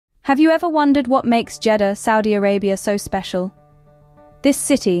Have you ever wondered what makes Jeddah, Saudi Arabia so special? This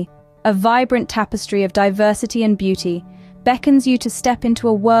city, a vibrant tapestry of diversity and beauty, beckons you to step into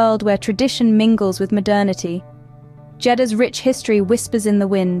a world where tradition mingles with modernity. Jeddah's rich history whispers in the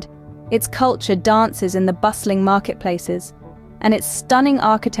wind, its culture dances in the bustling marketplaces, and its stunning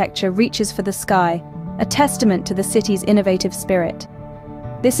architecture reaches for the sky, a testament to the city's innovative spirit.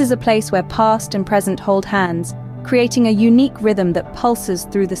 This is a place where past and present hold hands, creating a unique rhythm that pulses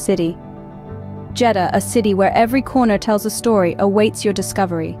through the city. Jeddah, a city where every corner tells a story, awaits your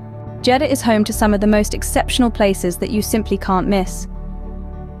discovery. Jeddah is home to some of the most exceptional places that you simply can't miss.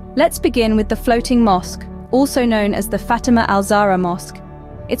 Let's begin with the floating mosque, also known as the Fatima Al-Zahra Mosque.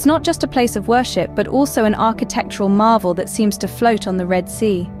 It's not just a place of worship, but also an architectural marvel that seems to float on the Red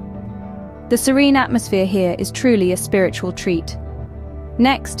Sea. The serene atmosphere here is truly a spiritual treat.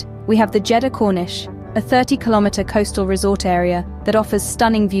 Next, we have the Jeddah Corniche, a 30-kilometer coastal resort area that offers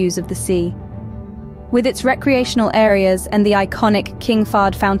stunning views of the sea. With its recreational areas and the iconic King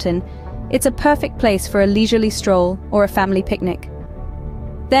Fahd fountain, it's a perfect place for a leisurely stroll or a family picnic.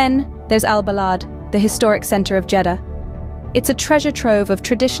 Then, there's Al-Balad, the historic center of Jeddah. It's a treasure trove of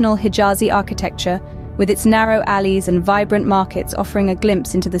traditional Hijazi architecture, with its narrow alleys and vibrant markets offering a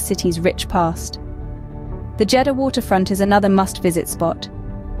glimpse into the city's rich past. The Jeddah waterfront is another must-visit spot.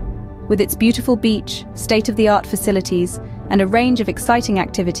 With its beautiful beach, state-of-the-art facilities, and a range of exciting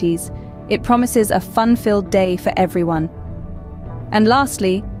activities, it promises a fun-filled day for everyone. And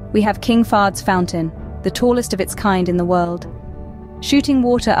lastly, we have King Fahd's fountain, the tallest of its kind in the world. Shooting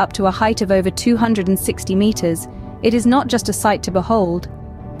water up to a height of over 260 meters, it is not just a sight to behold,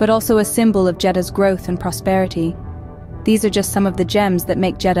 but also a symbol of Jeddah's growth and prosperity. These are just some of the gems that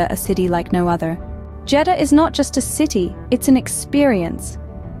make Jeddah a city like no other. Jeddah is not just a city, it's an experience.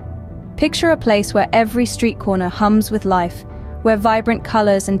 Picture a place where every street corner hums with life, where vibrant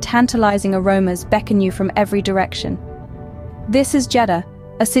colors and tantalizing aromas beckon you from every direction. This is Jeddah,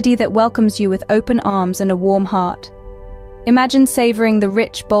 a city that welcomes you with open arms and a warm heart. Imagine savoring the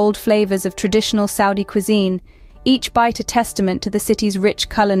rich, bold flavors of traditional Saudi cuisine, each bite a testament to the city's rich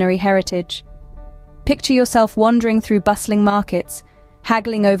culinary heritage. Picture yourself wandering through bustling markets,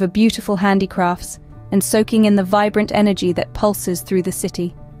 haggling over beautiful handicrafts, and soaking in the vibrant energy that pulses through the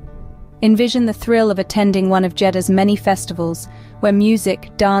city. Envision the thrill of attending one of Jeddah's many festivals, where music,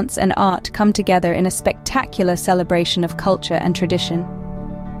 dance, and art come together in a spectacular celebration of culture and tradition.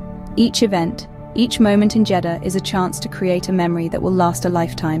 Each event, each moment in Jeddah is a chance to create a memory that will last a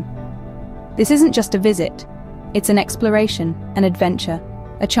lifetime. This isn't just a visit, it's an exploration, an adventure,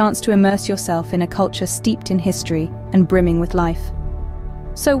 a chance to immerse yourself in a culture steeped in history and brimming with life.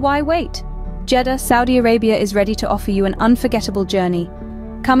 So why wait? Jeddah, Saudi Arabia is ready to offer you an unforgettable journey.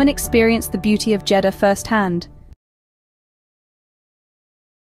 Come and experience the beauty of Jeddah firsthand.